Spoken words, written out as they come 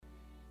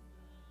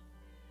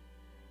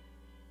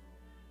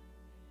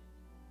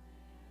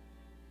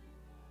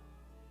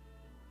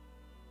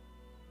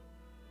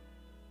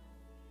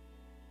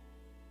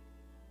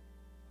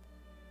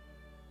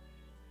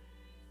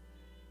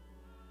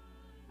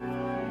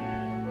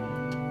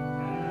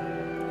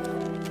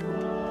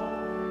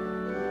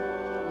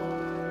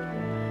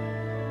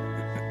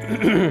To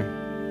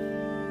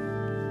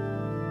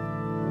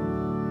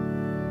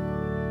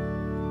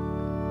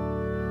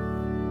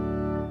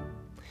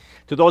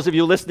those of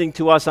you listening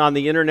to us on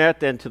the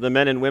internet and to the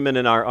men and women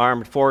in our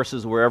armed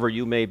forces, wherever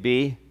you may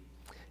be,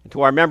 and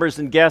to our members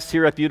and guests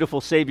here at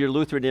Beautiful Savior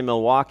Lutheran in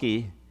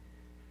Milwaukee,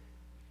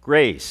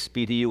 grace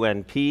be to you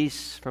and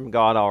peace from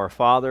God our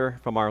Father,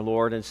 from our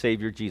Lord and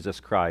Savior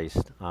Jesus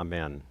Christ.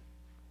 Amen.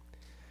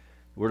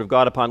 The Word of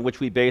God upon which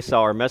we base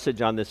our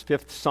message on this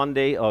fifth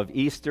Sunday of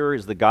Easter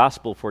is the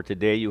gospel for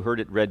today. You heard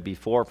it read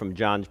before from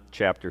John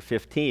chapter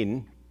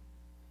 15.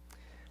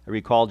 I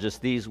recall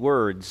just these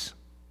words: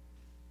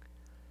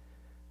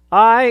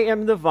 I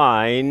am the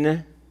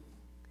vine,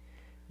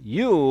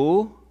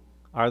 you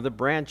are the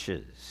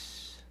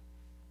branches.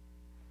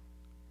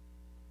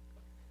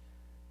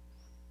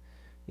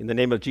 In the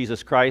name of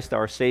Jesus Christ,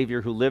 our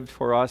Savior, who lived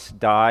for us,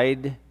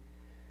 died,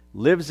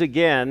 lives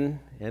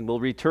again, and will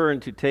return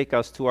to take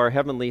us to our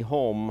heavenly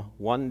home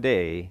one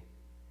day,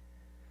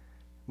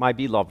 my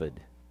beloved,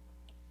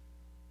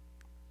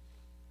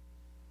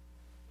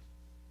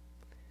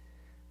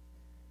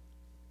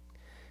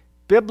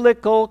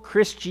 biblical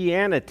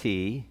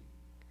Christianity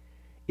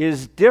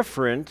is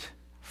different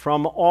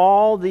from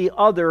all the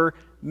other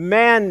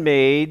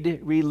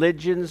man-made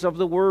religions of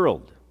the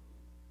world.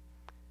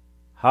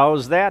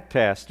 How's that,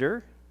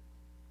 Pastor?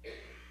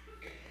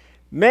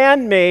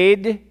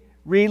 Man-made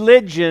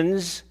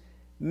religions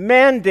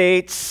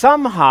mandate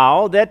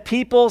somehow that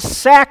people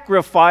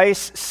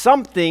sacrifice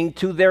something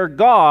to their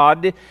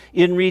God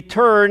in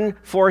return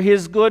for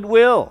His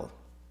goodwill.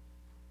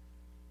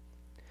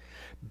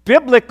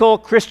 Biblical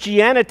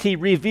Christianity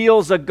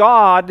reveals a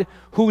God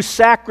who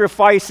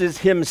sacrifices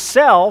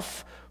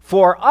Himself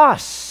for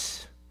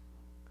us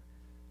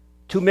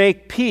to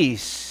make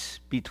peace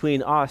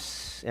between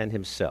us and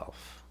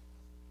Himself.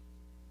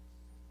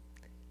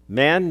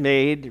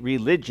 Man-made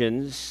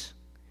religions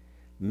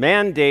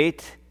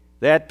mandate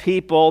that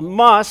people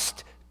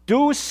must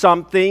do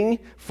something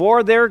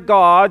for their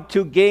God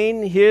to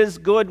gain His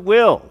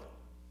goodwill.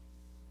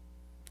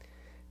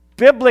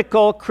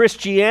 Biblical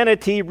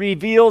Christianity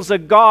reveals a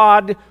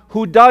God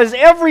who does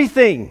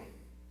everything.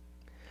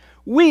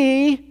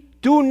 We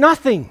do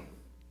nothing.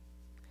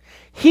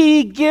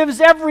 He gives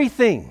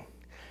everything.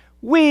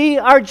 We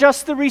are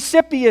just the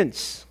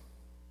recipients.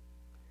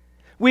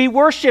 We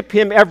worship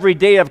Him every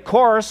day, of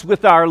course,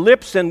 with our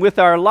lips and with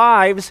our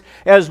lives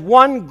as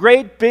one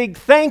great big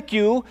thank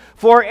you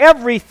for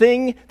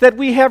everything that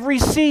we have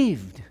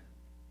received.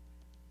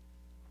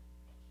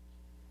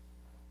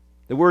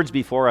 The words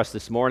before us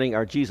this morning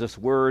are Jesus'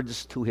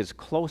 words to His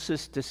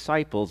closest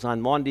disciples on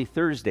Maundy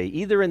Thursday,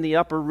 either in the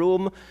upper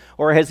room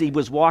or as He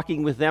was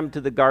walking with them to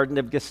the Garden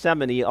of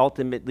Gethsemane,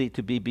 ultimately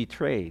to be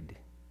betrayed.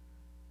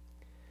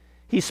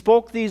 He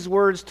spoke these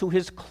words to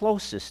His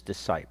closest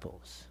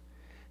disciples,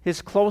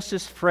 His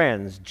closest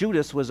friends.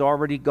 Judas was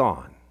already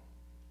gone.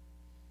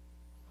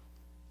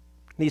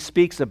 He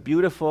speaks a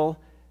beautiful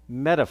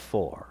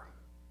metaphor.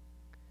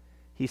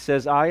 He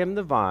says, I am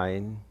the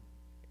vine,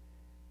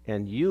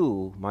 and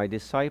you, my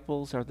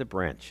disciples, are the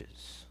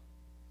branches.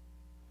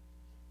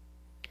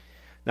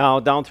 Now,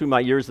 down through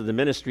my years of the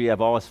ministry,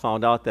 I've always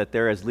found out that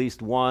there is at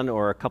least one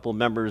or a couple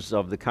members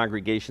of the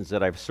congregations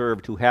that I've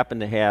served who happen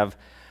to have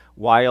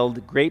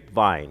wild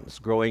grapevines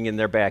growing in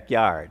their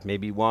backyard,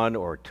 maybe one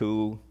or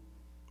two.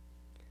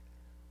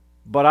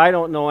 But I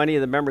don't know any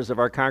of the members of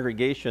our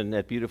congregation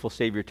at Beautiful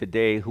Savior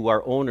today who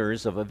are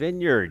owners of a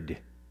vineyard.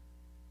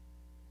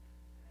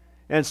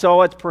 And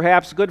so it's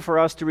perhaps good for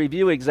us to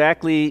review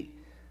exactly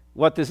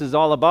what this is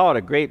all about,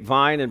 a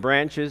grapevine and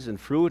branches and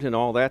fruit and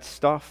all that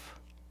stuff.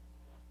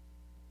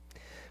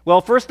 Well,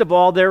 first of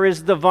all, there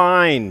is the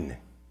vine.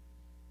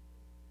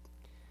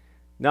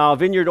 Now,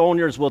 vineyard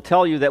owners will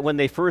tell you that when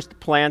they first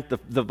plant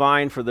the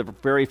vine for the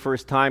very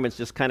first time, it's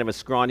just kind of a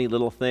scrawny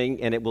little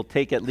thing, and it will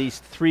take at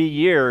least 3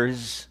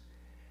 years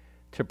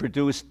to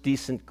produce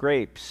decent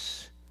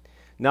grapes.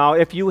 Now,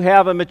 if you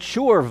have a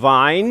mature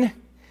vine,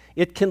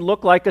 it can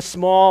look like a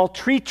small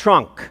tree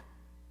trunk.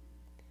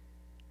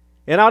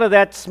 And out of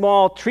that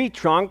small tree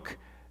trunk,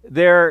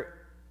 there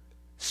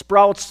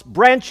sprouts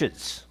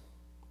branches.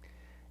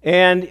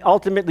 And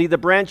ultimately, the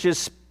branches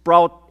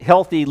sprout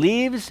healthy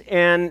leaves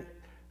and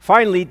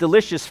finally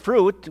delicious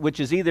fruit, which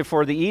is either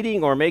for the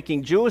eating or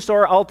making juice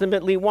or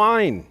ultimately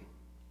wine.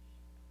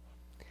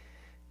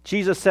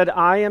 Jesus said,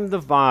 I am the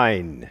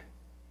vine,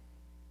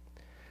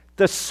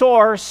 the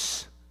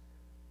source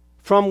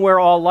from where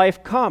all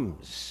life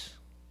comes.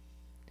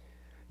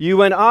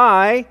 You and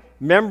I,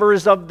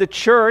 members of the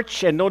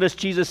church, and notice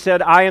Jesus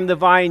said, I am the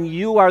vine,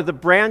 you are the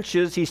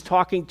branches. He's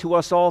talking to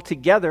us all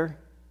together.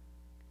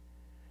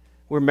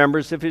 We're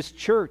members of His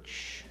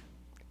church,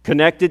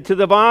 connected to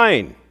the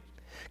vine.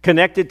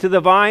 Connected to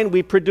the vine,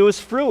 we produce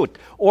fruit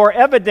or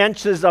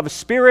evidences of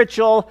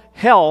spiritual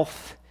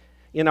health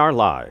in our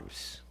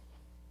lives.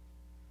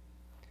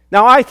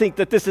 Now, I think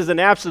that this is an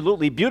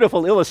absolutely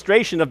beautiful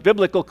illustration of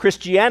biblical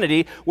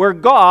Christianity where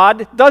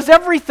God does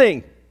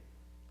everything.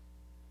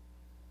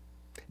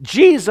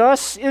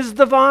 Jesus is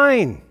the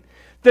vine.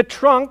 The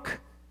trunk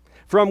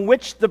from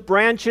which the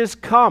branches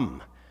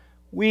come.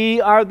 We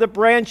are the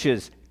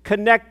branches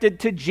connected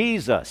to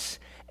Jesus.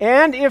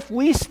 And if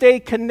we stay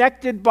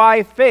connected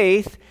by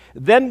faith,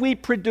 then we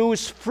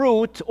produce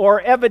fruit or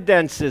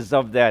evidences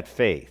of that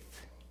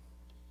faith.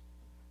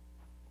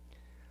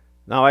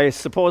 Now, I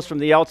suppose from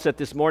the outset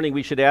this morning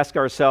we should ask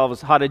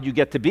ourselves, how did you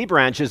get to be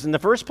branches in the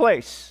first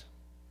place?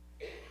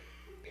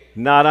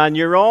 Not on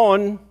your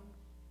own.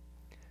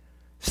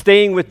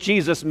 Staying with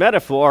Jesus'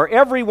 metaphor,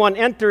 everyone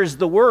enters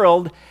the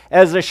world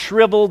as a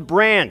shriveled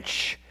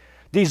branch,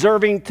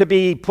 deserving to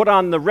be put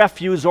on the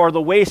refuse or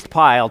the waste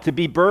pile, to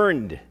be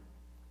burned,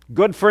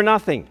 good for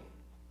nothing.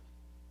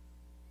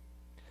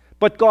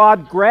 But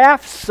God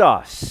grafts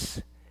us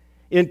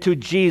into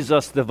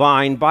Jesus the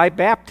vine by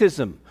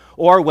baptism,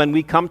 or when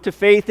we come to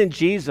faith in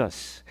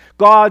Jesus.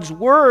 God's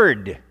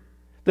Word,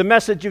 the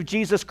message of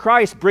Jesus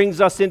Christ, brings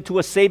us into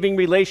a saving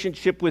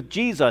relationship with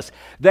Jesus.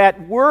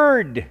 That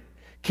Word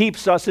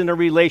keeps us in a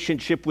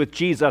relationship with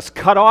Jesus.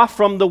 Cut off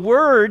from the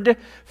Word,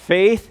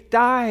 faith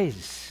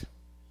dies.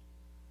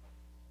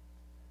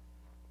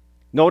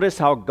 Notice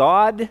how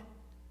God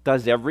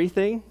does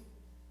everything.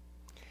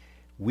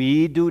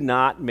 We do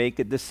not make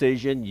a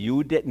decision.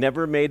 You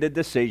never made a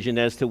decision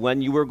as to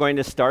when you were going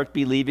to start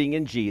believing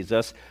in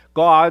Jesus.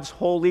 God's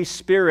Holy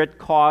Spirit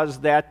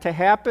caused that to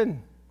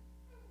happen.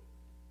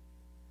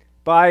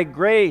 By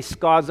grace,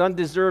 God's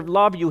undeserved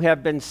love, you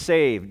have been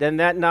saved,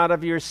 and that not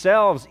of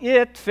yourselves.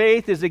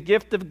 Faith, is a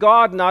gift of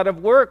God, not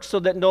of works,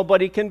 so that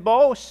nobody can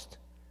boast.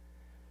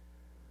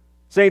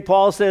 St.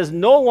 Paul says,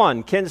 no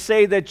one can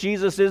say that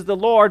Jesus is the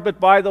Lord but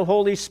by the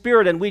Holy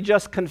Spirit, and we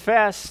just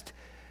confessed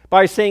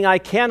by saying, I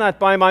cannot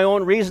by my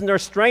own reason or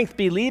strength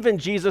believe in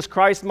Jesus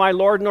Christ my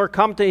Lord, nor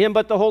come to him,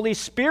 but the Holy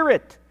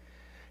Spirit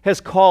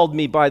has called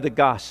me by the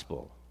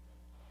gospel.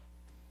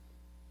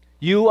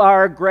 You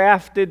are a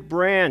grafted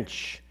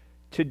branch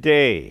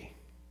today.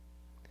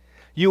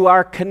 You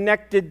are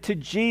connected to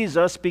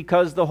Jesus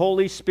because the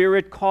Holy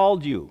Spirit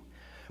called you.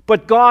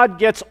 But God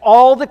gets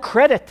all the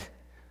credit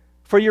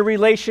for your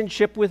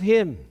relationship with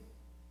Him.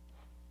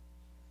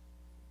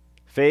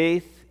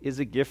 Faith is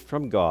a gift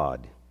from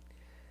God.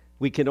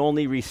 We can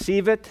only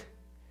receive it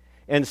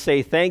and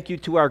say thank you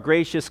to our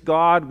gracious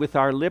God with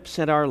our lips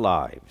and our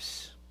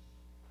lives.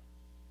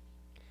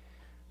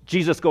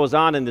 Jesus goes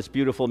on in this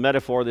beautiful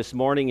metaphor this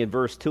morning. In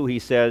verse 2, he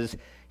says,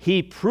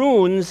 He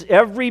prunes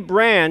every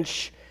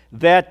branch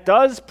that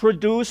does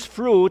produce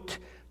fruit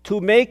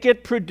to make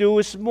it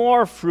produce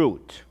more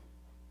fruit.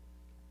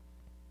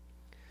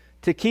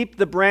 To keep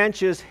the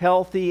branches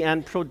healthy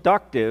and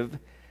productive,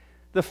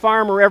 the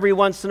farmer every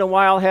once in a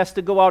while has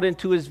to go out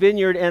into his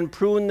vineyard and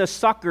prune the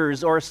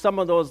suckers or some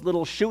of those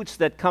little shoots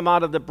that come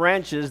out of the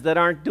branches that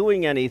aren't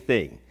doing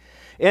anything.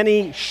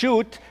 Any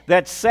shoot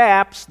that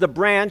saps the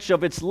branch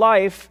of its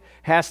life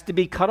has to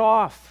be cut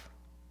off.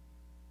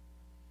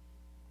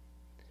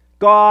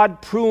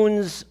 God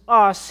prunes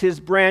us, His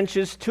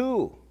branches,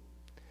 too.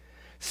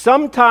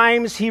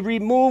 Sometimes He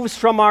removes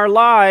from our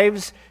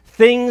lives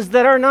things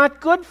that are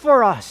not good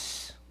for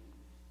us.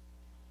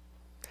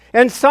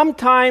 And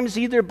sometimes,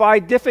 either by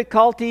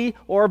difficulty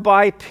or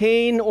by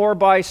pain or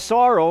by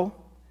sorrow,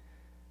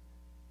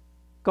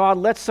 God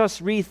lets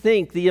us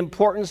rethink the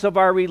importance of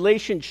our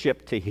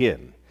relationship to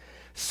Him.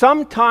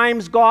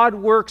 Sometimes God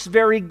works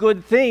very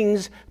good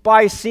things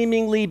by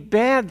seemingly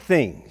bad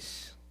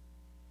things.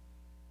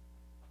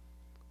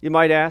 You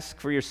might ask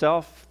for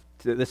yourself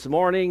this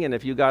morning, and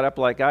if you got up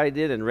like I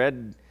did and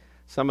read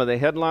some of the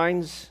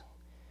headlines,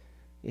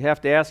 you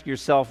have to ask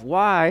yourself,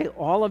 why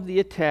all of the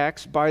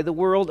attacks by the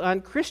world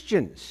on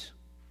Christians?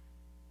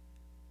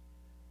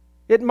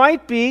 It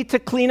might be to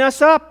clean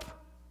us up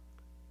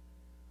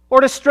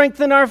or to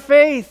strengthen our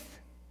faith.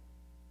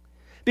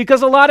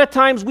 Because a lot of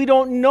times we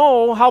don't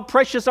know how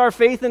precious our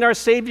faith in our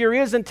Savior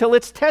is until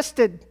it's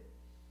tested.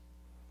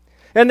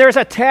 And there's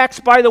attacks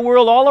by the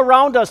world all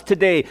around us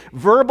today,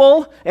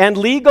 verbal and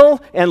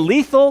legal and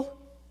lethal.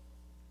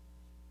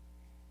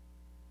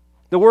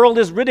 The world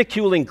is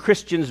ridiculing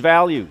Christians'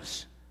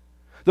 values.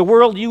 The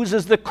world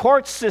uses the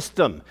court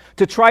system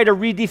to try to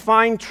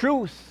redefine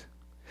truth.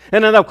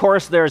 And then, of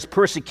course, there's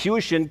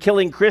persecution,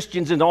 killing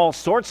Christians in all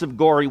sorts of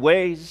gory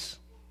ways.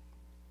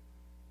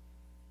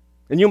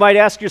 And you might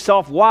ask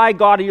yourself, why,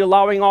 God, are you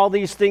allowing all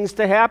these things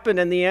to happen?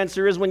 And the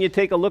answer is, when you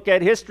take a look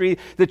at history,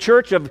 the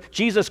Church of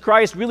Jesus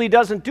Christ really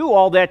doesn't do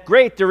all that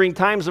great during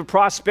times of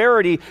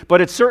prosperity,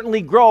 but it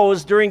certainly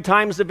grows during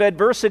times of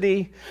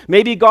adversity.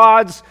 Maybe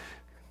God's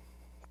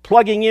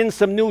plugging in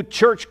some new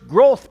church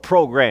growth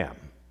program.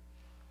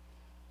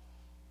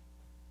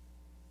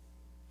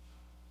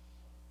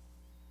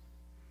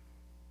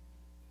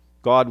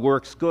 God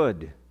works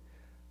good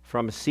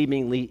from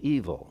seemingly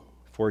evil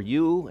for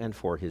you and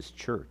for His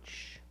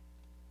church.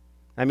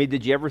 I mean,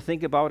 did you ever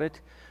think about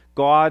it?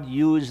 God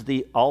used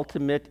the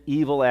ultimate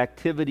evil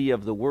activity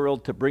of the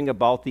world to bring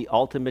about the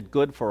ultimate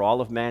good for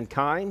all of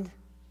mankind.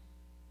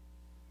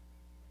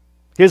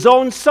 His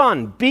own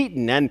Son,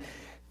 beaten and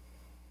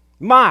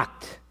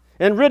mocked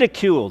and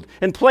ridiculed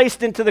and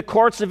placed into the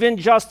courts of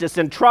injustice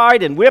and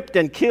tried and whipped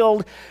and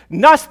killed.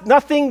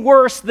 Nothing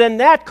worse than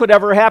that could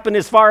ever happen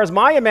as far as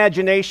my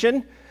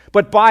imagination,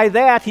 but by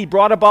that he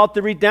brought about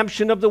the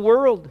redemption of the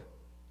world.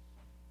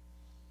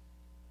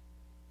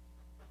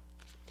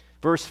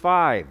 Verse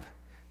 5,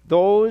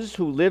 those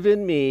who live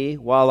in me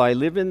while I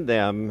live in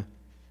them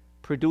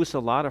produce a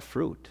lot of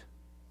fruit.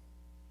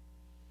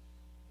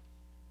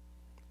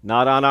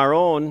 Not on our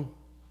own.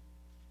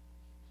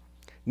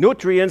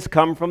 Nutrients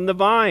come from the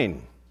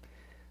vine.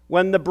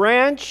 When the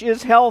branch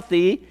is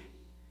healthy,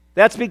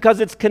 that's because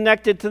it's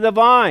connected to the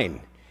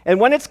vine. And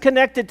when it's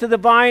connected to the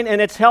vine and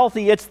it's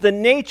healthy, it's the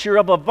nature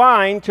of a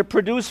vine to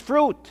produce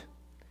fruit.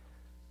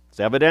 It's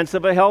evidence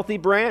of a healthy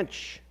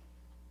branch.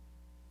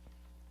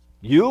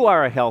 You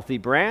are a healthy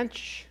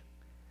branch,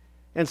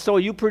 and so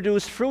you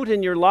produce fruit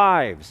in your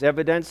lives,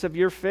 evidence of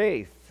your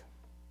faith.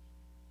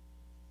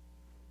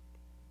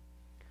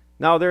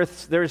 Now,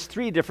 there's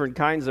three different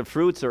kinds of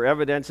fruits or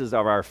evidences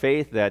of our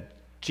faith that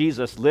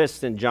Jesus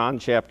lists in John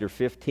chapter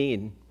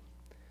 15.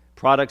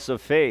 Products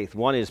of faith.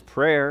 One is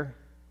prayer,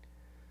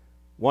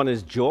 one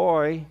is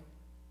joy,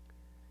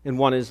 and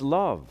one is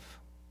love.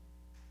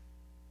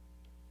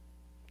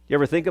 You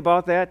ever think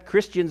about that?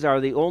 Christians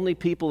are the only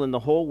people in the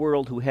whole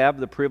world who have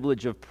the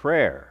privilege of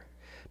prayer,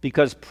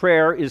 because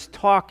prayer is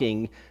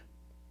talking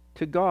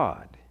to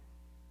God.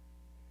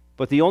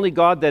 But the only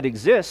God that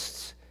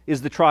exists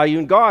is the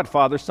triune God,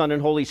 Father, Son,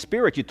 and Holy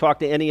Spirit. You talk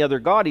to any other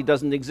God, he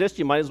doesn't exist.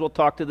 You might as well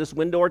talk to this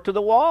window or to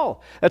the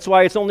wall. That's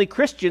why it's only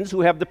Christians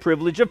who have the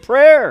privilege of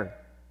prayer.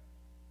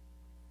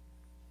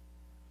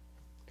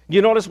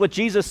 You notice what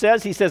Jesus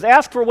says? He says,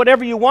 ask for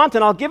whatever you want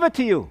and I'll give it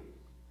to you.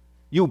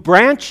 You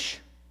branch.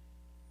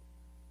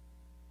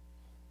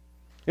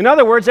 In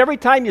other words, every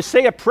time you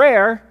say a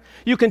prayer,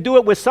 you can do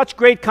it with such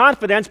great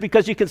confidence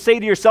because you can say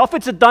to yourself,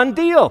 it's a done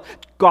deal.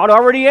 God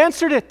already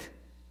answered it.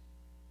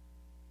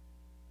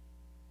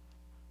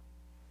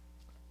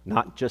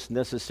 Not just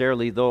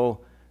necessarily, though,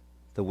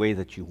 the way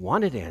that you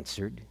want it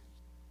answered.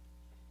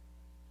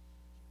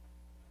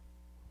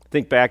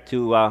 Think back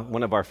to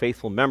one of our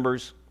faithful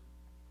members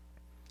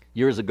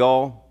years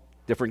ago,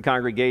 different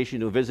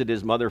congregation, who visited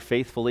his mother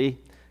faithfully,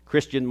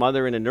 Christian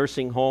mother in a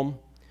nursing home.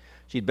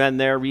 She'd been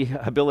there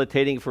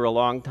rehabilitating for a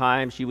long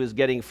time. She was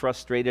getting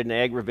frustrated and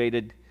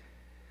aggravated,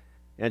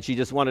 and she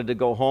just wanted to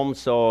go home,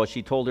 so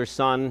she told her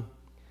son,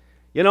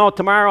 you know,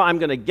 tomorrow I'm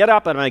going to get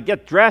up and I'm going to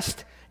get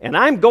dressed, and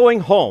I'm going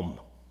home.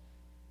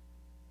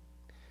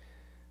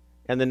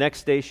 And the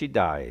next day she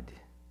died.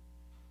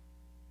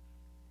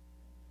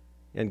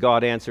 And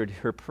God answered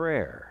her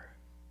prayer,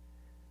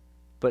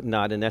 but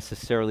not in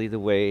necessarily the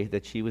way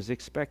that she was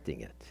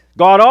expecting it.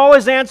 God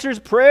always answers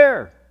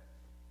prayer.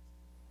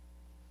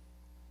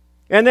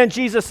 And then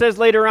Jesus says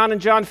later on in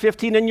John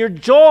 15, and your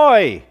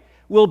joy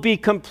will be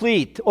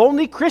complete.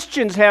 Only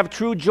Christians have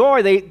true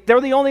joy.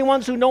 They're the only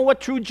ones who know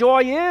what true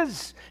joy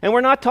is. And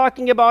we're not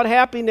talking about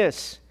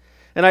happiness.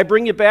 And I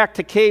bring you back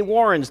to Kay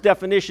Warren's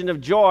definition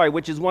of joy,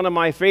 which is one of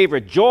my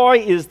favorite. Joy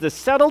is the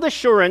settled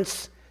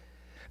assurance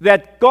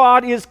that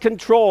God is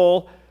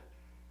control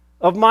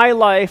of my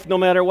life no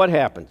matter what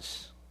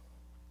happens.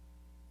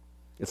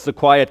 It's the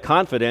quiet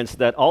confidence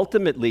that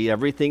ultimately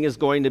everything is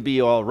going to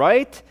be all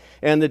right,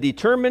 and the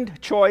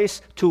determined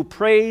choice to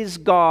praise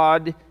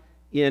God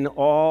in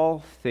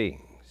all things.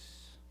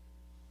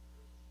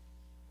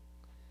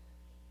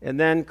 And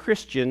then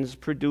Christians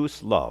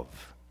produce love.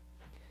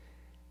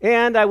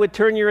 And I would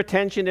turn your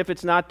attention, if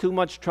it's not too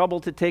much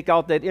trouble, to take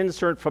out that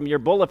insert from your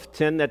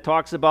bulletin that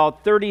talks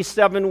about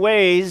 37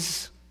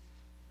 ways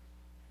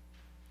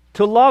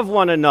to love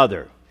one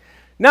another.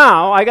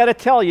 Now, I got to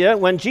tell you,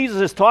 when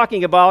Jesus is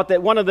talking about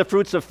that one of the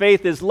fruits of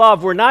faith is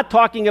love, we're not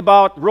talking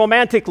about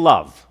romantic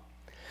love.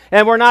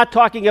 And we're not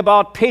talking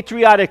about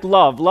patriotic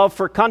love, love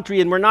for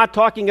country, and we're not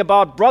talking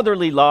about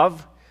brotherly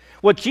love.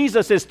 What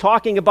Jesus is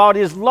talking about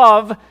is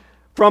love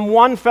from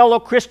one fellow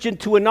Christian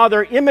to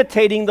another,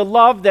 imitating the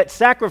love, that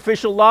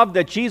sacrificial love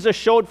that Jesus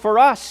showed for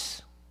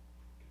us.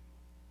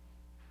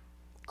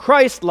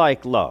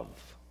 Christ-like love.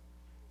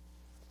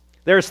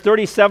 There's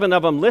 37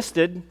 of them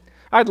listed.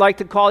 I'd like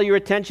to call your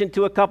attention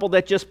to a couple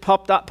that just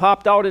popped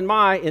out in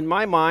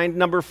my mind.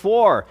 Number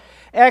 4,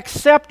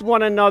 accept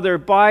one another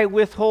by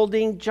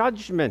withholding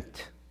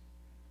judgment.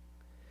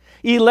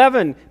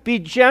 11, be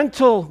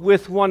gentle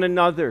with one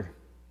another.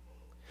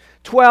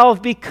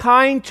 12, be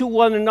kind to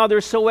one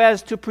another so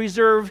as to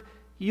preserve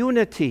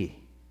unity.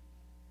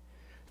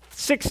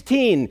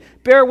 16,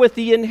 bear with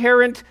the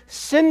inherent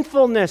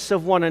sinfulness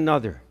of one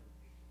another.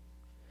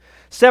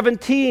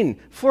 17,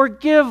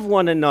 forgive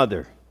one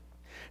another.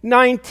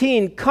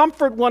 19,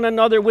 comfort one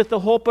another with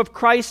the hope of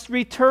Christ's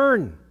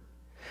return.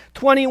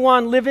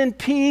 21, live in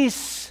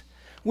peace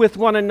with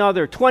one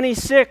another.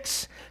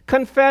 26,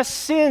 confess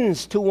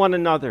sins to one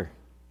another.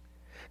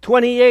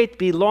 28,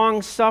 be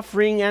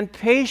long-suffering and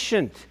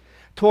patient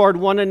toward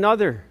one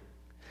another.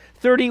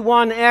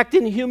 31, act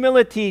in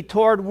humility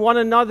toward one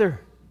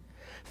another.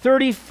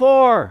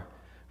 34,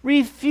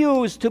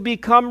 refuse to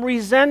become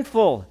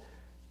resentful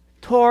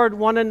toward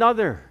one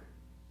another.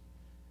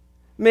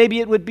 maybe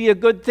it would be a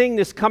good thing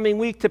this coming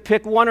week to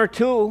pick one or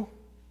two,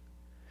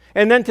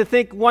 and then to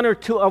think one or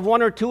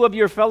two of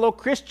your fellow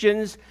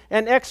Christians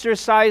and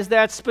exercise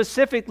that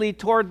specifically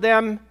toward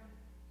them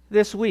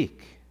this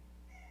week.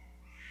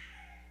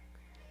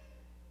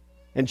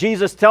 And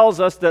Jesus tells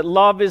us that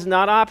love is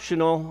not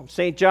optional.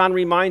 St. John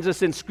reminds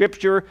us in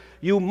Scripture,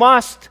 you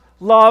must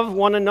love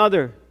one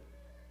another.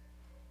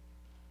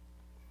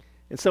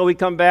 And so we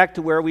come back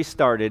to where we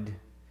started.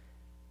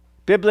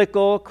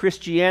 Biblical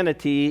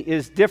Christianity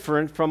is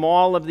different from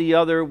all of the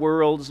other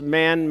world's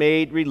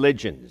man-made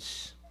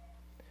religions.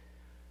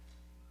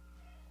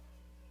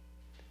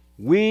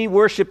 We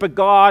worship a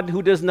God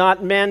who does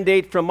not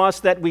mandate from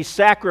us that we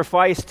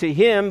sacrifice to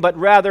Him, but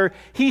rather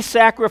He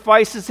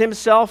sacrifices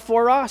Himself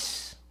for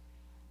us.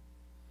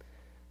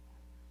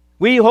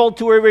 We hold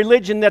to a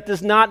religion that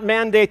does not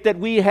mandate that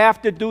we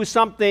have to do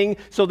something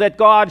so that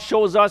God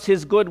shows us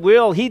His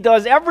goodwill. He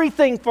does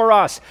everything for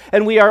us,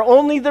 and we are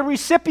only the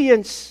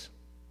recipients.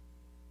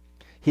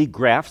 He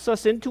grafts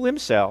us into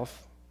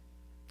Himself.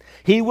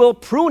 He will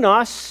prune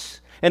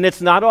us, and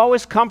it's not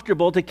always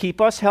comfortable to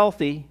keep us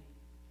healthy.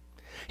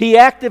 He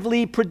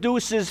actively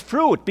produces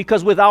fruit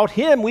because without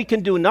Him we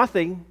can do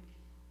nothing.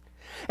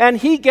 And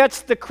He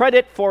gets the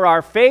credit for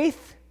our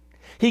faith.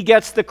 He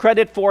gets the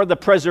credit for the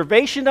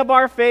preservation of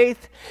our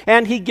faith,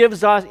 and He gets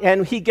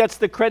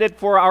the credit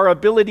for our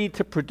ability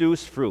to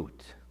produce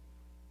fruit.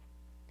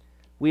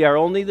 We are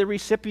only the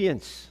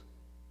recipients,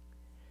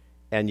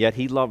 and yet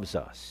He loves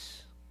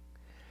us.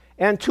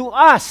 And to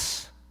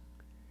us,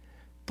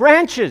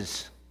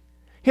 branches,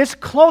 His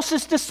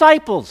closest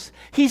disciples,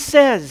 He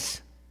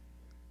says,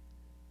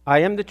 I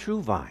am the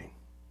true vine.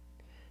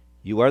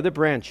 You are the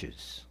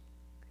branches.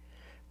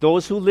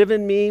 Those who live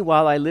in me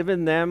while I live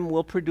in them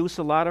will produce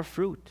a lot of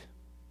fruit.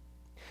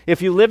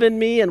 If you live in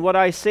me and what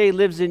I say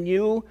lives in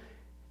you,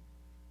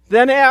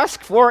 then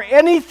ask for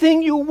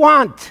anything you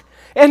want,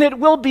 and it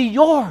will be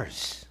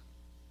yours.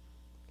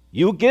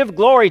 You give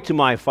glory to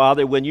my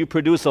Father when you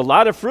produce a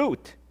lot of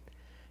fruit,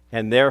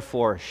 and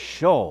therefore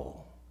show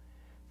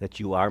that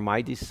you are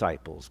my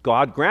disciples.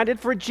 God grant it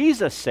for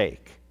Jesus'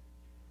 sake.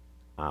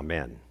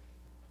 Amen.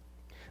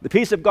 The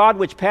peace of God,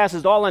 which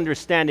passes all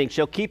understanding,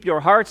 shall keep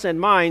your hearts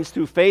and minds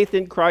through faith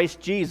in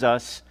Christ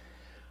Jesus.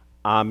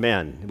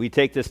 Amen. We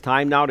take this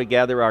time now to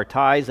gather our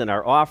tithes and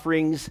our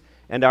offerings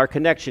and our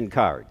connection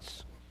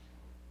cards.